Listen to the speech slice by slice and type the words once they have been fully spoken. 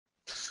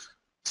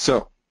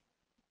So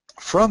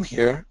from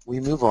here, we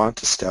move on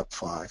to step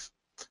 5,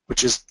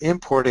 which is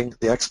importing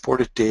the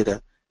exported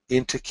data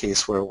into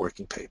Caseware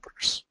working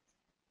papers.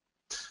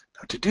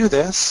 Now to do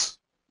this,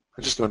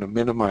 I'm just going to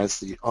minimize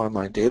the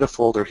online data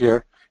folder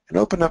here and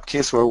open up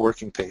Caseware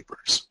working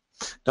papers.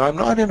 Now I'm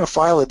not in a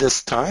file at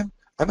this time.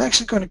 I'm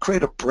actually going to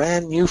create a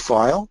brand new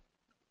file,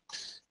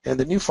 and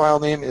the new file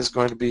name is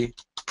going to be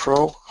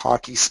Pro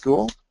Hockey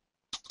School.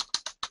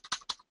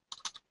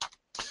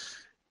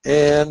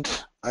 And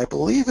I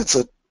believe it's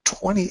a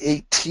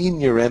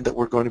 2018 year end that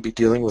we're going to be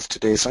dealing with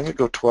today, so I'm going to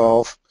go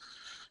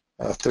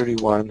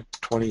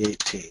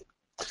 12/31/2018.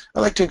 I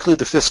like to include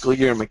the fiscal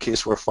year in my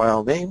Caseware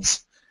file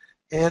names,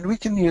 and we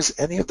can use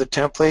any of the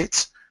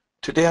templates.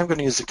 Today I'm going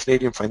to use the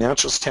Canadian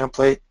Financials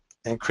template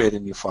and create a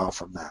new file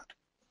from that.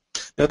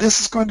 Now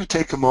this is going to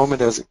take a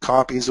moment as it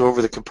copies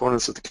over the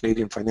components of the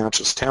Canadian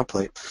Financials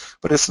template,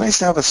 but it's nice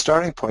to have a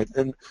starting point,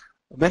 and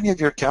many of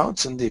your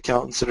accountants and the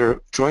accountants that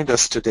are joined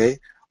us today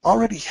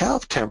already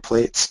have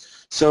templates,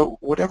 so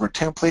whatever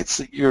templates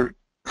that you're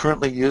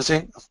currently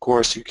using, of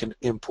course, you can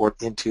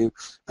import into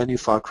a new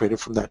file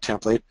created from that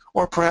template,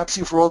 or perhaps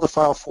you've rolled the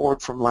file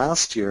forward from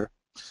last year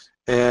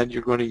and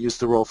you're going to use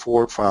the roll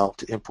forward file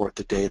to import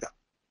the data.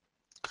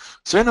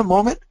 So in a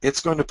moment, it's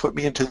going to put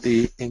me into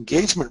the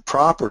engagement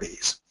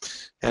properties,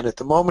 and at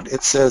the moment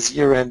it says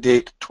year-end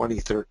date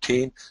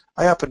 2013.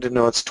 I happen to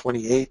know it's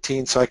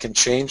 2018, so I can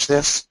change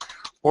this,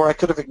 or I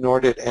could have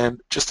ignored it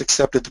and just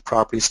accepted the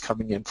properties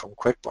coming in from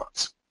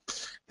QuickBooks.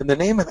 In the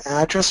name and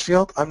address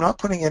field, I'm not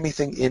putting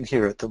anything in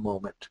here at the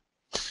moment.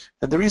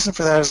 And the reason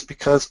for that is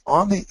because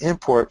on the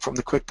import from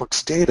the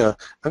QuickBooks data,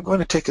 I'm going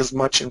to take as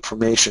much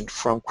information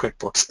from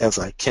QuickBooks as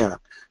I can.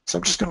 So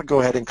I'm just going to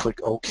go ahead and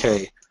click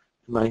OK in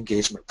my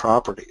engagement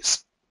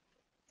properties.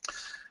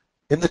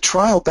 In the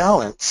trial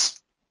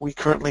balance, we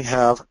currently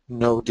have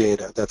no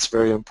data. That's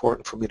very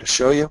important for me to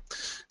show you.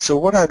 So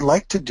what I'd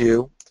like to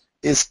do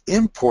is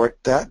import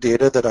that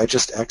data that I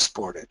just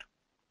exported.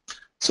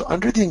 So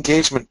under the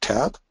Engagement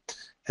tab,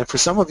 and for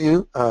some of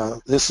you,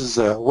 this is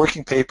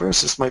working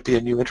papers. This might be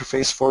a new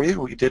interface for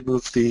you. We did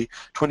move the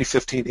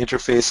 2015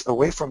 interface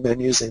away from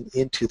menus and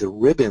into the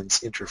ribbons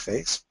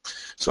interface.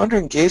 So under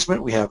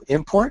Engagement, we have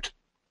Import,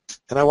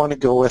 and I want to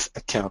go with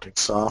Accounting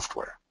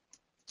Software.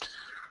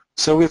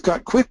 So we've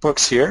got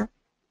QuickBooks here,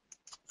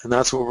 and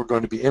that's what we're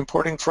going to be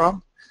importing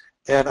from.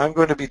 And I'm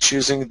going to be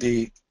choosing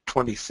the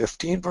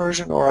 2015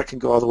 version, or I can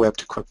go all the way up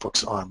to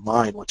QuickBooks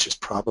Online, which is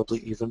probably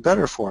even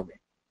better for me.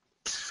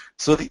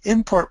 So the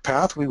import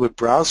path, we would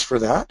browse for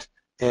that,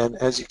 and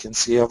as you can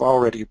see, I've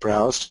already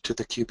browsed to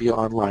the QB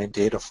Online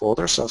data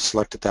folder, so I've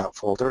selected that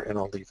folder and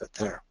I'll leave it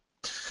there.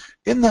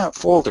 In that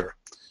folder,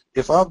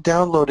 if I've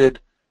downloaded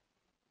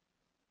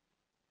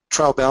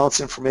trial balance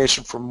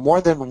information from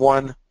more than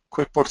one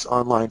QuickBooks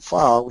Online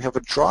file, we have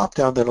a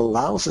drop-down that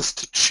allows us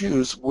to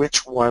choose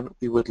which one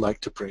we would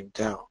like to bring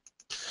down.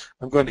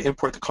 I'm going to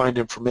import the client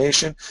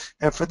information,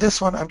 and for this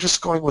one I'm just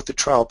going with the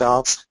trial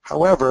balance.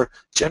 However,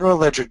 general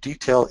ledger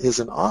detail is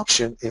an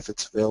option if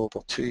it's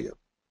available to you.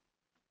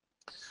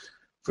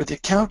 For the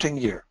accounting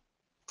year,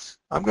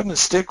 I'm going to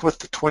stick with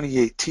the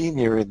 2018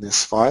 year in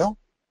this file.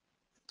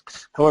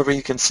 However,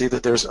 you can see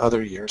that there's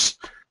other years.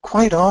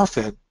 Quite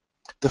often,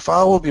 the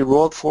file will be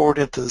rolled forward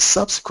into the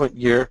subsequent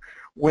year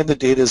when the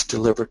data is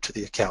delivered to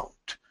the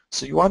accountant.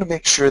 So you want to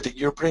make sure that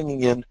you're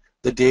bringing in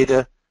the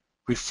data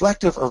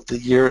reflective of the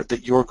year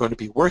that you're going to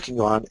be working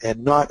on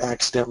and not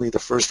accidentally the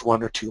first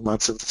 1 or 2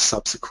 months of the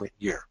subsequent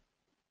year.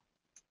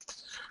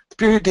 The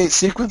period date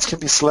sequence can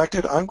be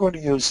selected. I'm going to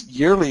use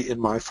yearly in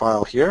my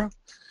file here.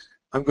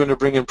 I'm going to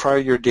bring in prior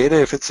year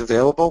data if it's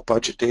available,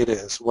 budget data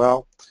as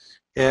well,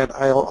 and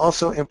I'll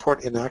also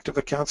import inactive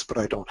accounts, but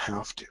I don't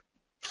have to.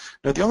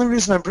 Now the only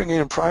reason I'm bringing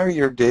in prior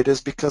year data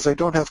is because I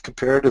don't have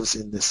comparatives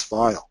in this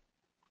file.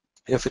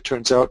 If it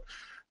turns out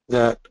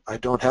that I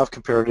don't have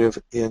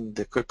comparative in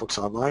the QuickBooks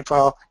Online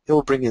file, it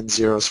will bring in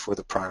zeros for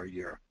the prior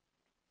year.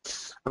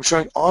 I'm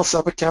showing all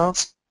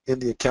sub-accounts in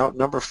the account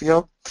number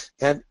field,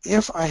 and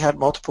if I had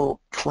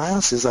multiple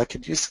classes, I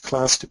could use the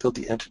class to build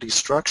the entity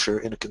structure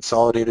in a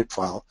consolidated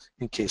file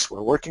in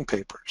Caseware working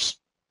papers.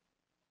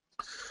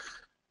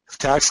 If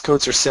tax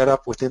codes are set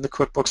up within the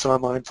QuickBooks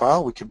Online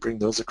file, we can bring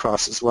those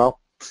across as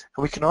well,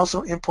 and we can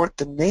also import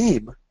the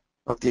name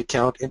of the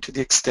account into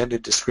the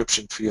extended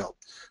description field.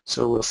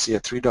 So we'll see a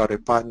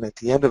 3-dotted button at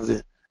the end of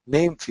the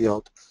name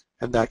field,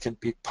 and that can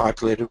be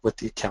populated with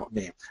the account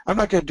name. I'm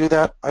not going to do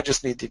that. I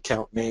just need the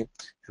account name,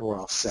 and we're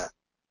all set.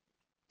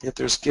 If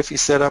there's Giphy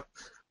set up,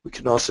 we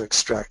can also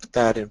extract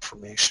that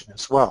information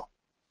as well.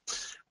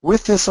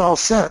 With this all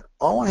set,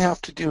 all I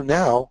have to do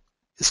now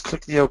is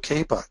click the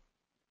OK button.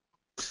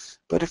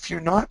 But if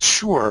you're not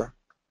sure,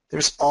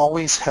 there's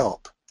always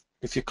help.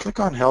 If you click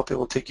on Help, it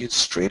will take you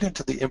straight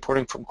into the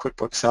Importing from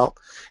QuickBooks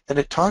Help, and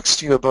it talks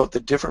to you about the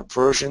different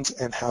versions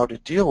and how to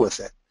deal with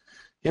it.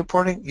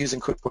 Importing using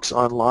QuickBooks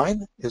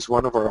Online is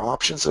one of our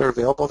options that are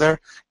available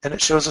there, and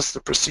it shows us the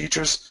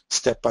procedures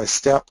step by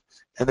step,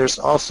 and there's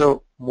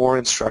also more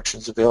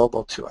instructions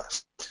available to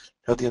us.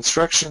 Now the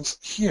instructions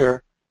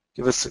here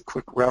give us a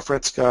quick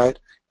reference guide,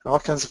 and all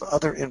kinds of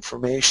other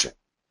information.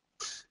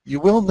 You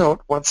will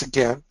note once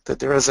again that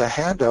there is a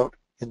handout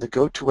in the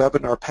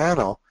GoToWebinar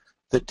panel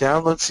that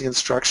downloads the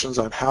instructions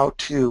on how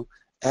to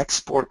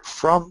export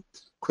from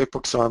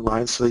QuickBooks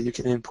Online so that you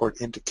can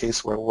import into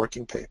Caseware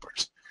Working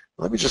Papers.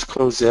 Let me just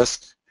close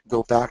this,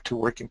 go back to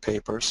Working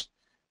Papers,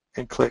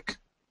 and click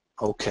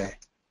OK.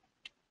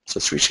 So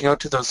it's reaching out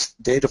to those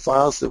data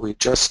files that we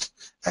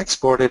just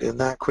exported, and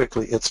that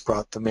quickly it's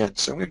brought them in.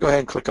 So I'm going to go ahead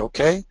and click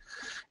OK,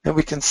 and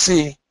we can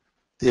see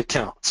the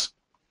accounts.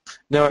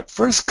 Now at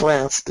first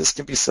glance, this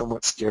can be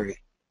somewhat scary.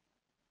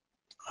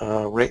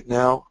 Right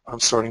now I'm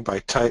sorting by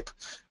type,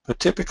 but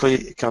typically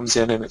it comes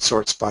in and it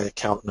sorts by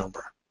account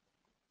number.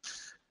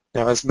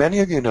 Now as many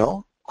of you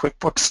know,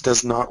 QuickBooks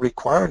does not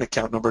require an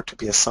account number to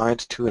be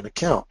assigned to an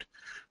account.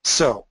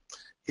 So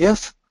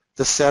if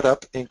the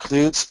setup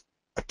includes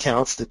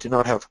accounts that do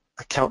not have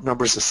account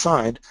numbers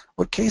assigned,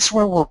 what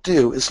Caseware will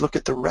do is look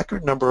at the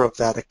record number of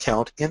that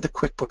account in the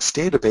QuickBooks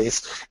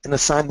database and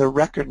assign the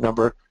record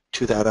number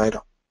to that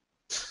item.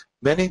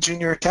 Many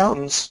junior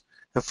accountants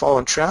have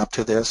fallen trap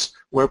to this,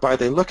 whereby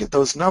they look at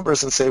those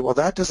numbers and say, well,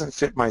 that doesn't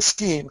fit my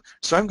scheme,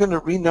 so I'm going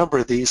to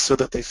renumber these so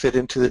that they fit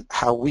into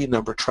how we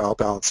number trial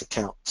balance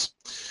accounts.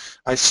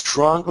 I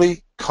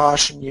strongly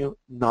caution you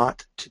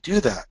not to do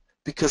that,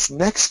 because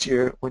next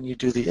year when you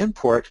do the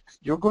import,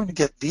 you're going to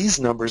get these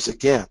numbers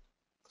again,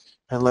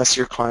 unless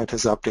your client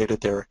has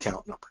updated their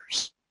account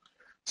numbers.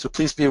 So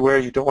please be aware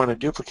you don't want to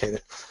duplicate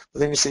it.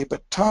 But then you say,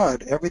 but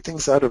Todd,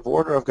 everything's out of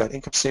order. I've got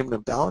income statement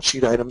and balance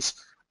sheet items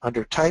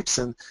under types,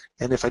 and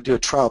if I do a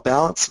trial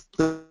balance, it's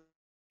going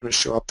to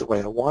show up the way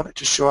I want it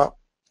to show up.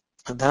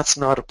 And that's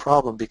not a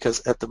problem,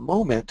 because at the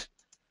moment,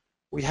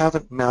 we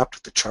haven't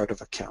mapped the chart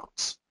of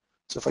accounts.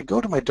 So if I go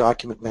to my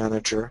document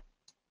manager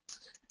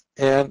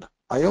and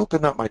I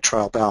open up my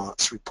trial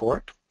balance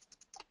report,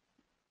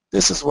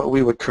 this is what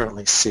we would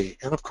currently see.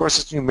 And of course,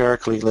 it's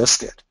numerically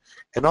listed.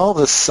 And all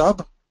the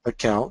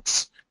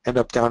sub-accounts end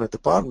up down at the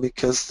bottom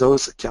because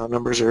those account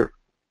numbers are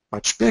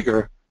much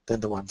bigger than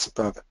the ones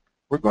above it.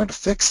 We're going to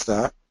fix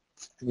that.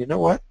 And you know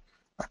what?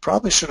 I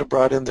probably should have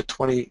brought in the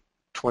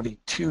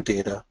 2022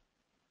 data.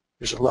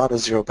 There's a lot of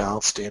zero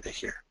balance data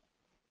here.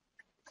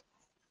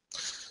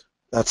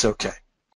 That's okay.